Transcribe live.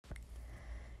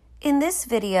In this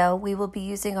video, we will be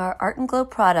using our Art & Glow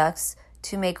products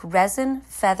to make resin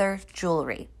feather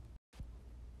jewelry.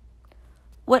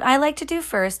 What I like to do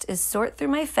first is sort through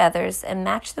my feathers and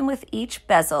match them with each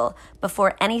bezel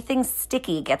before anything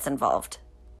sticky gets involved.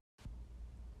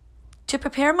 To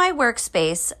prepare my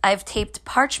workspace, I've taped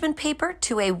parchment paper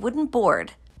to a wooden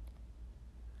board.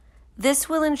 This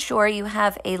will ensure you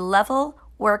have a level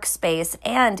workspace,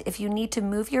 and if you need to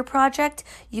move your project,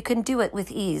 you can do it with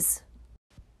ease.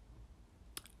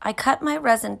 I cut my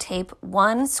resin tape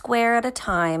one square at a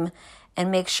time and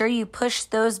make sure you push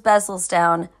those bezels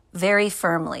down very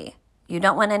firmly. You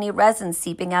don't want any resin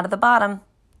seeping out of the bottom.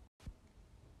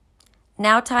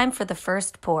 Now time for the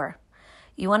first pour.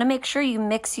 You want to make sure you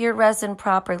mix your resin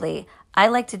properly. I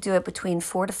like to do it between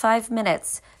 4 to 5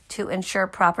 minutes to ensure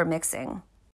proper mixing.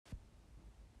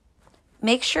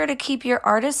 Make sure to keep your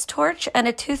artist's torch and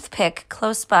a toothpick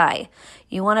close by.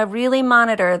 You want to really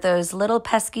monitor those little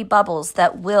pesky bubbles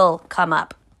that will come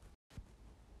up.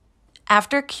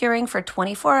 After curing for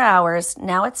 24 hours,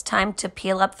 now it's time to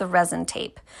peel up the resin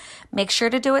tape. Make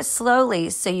sure to do it slowly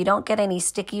so you don't get any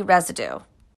sticky residue.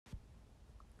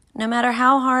 No matter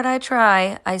how hard I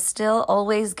try, I still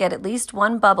always get at least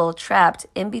one bubble trapped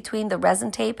in between the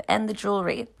resin tape and the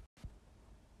jewelry.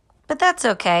 But that's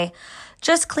okay.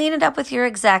 Just clean it up with your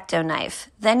X-Acto knife.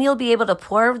 Then you'll be able to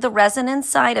pour the resin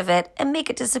inside of it and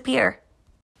make it disappear.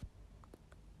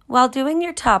 While doing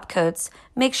your top coats,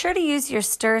 make sure to use your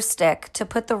stir stick to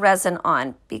put the resin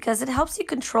on because it helps you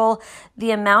control the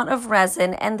amount of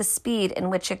resin and the speed in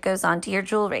which it goes onto your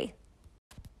jewelry.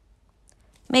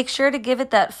 Make sure to give it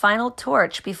that final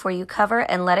torch before you cover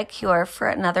and let it cure for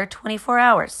another 24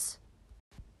 hours.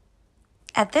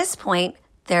 At this point,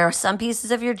 there are some pieces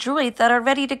of your jewelry that are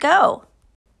ready to go.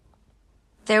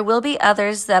 There will be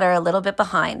others that are a little bit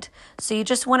behind, so you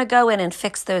just want to go in and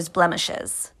fix those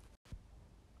blemishes.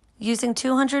 Using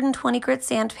 220 grit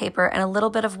sandpaper and a little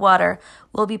bit of water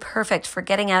will be perfect for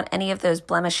getting out any of those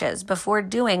blemishes before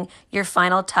doing your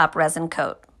final top resin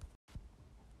coat.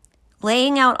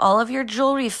 Laying out all of your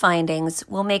jewelry findings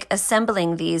will make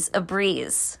assembling these a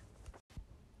breeze.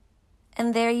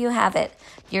 And there you have it,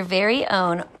 your very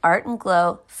own Art &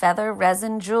 Glow feather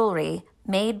resin jewelry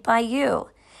made by you.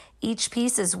 Each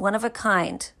piece is one of a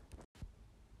kind.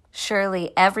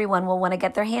 Surely everyone will want to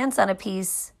get their hands on a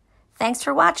piece. Thanks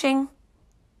for watching.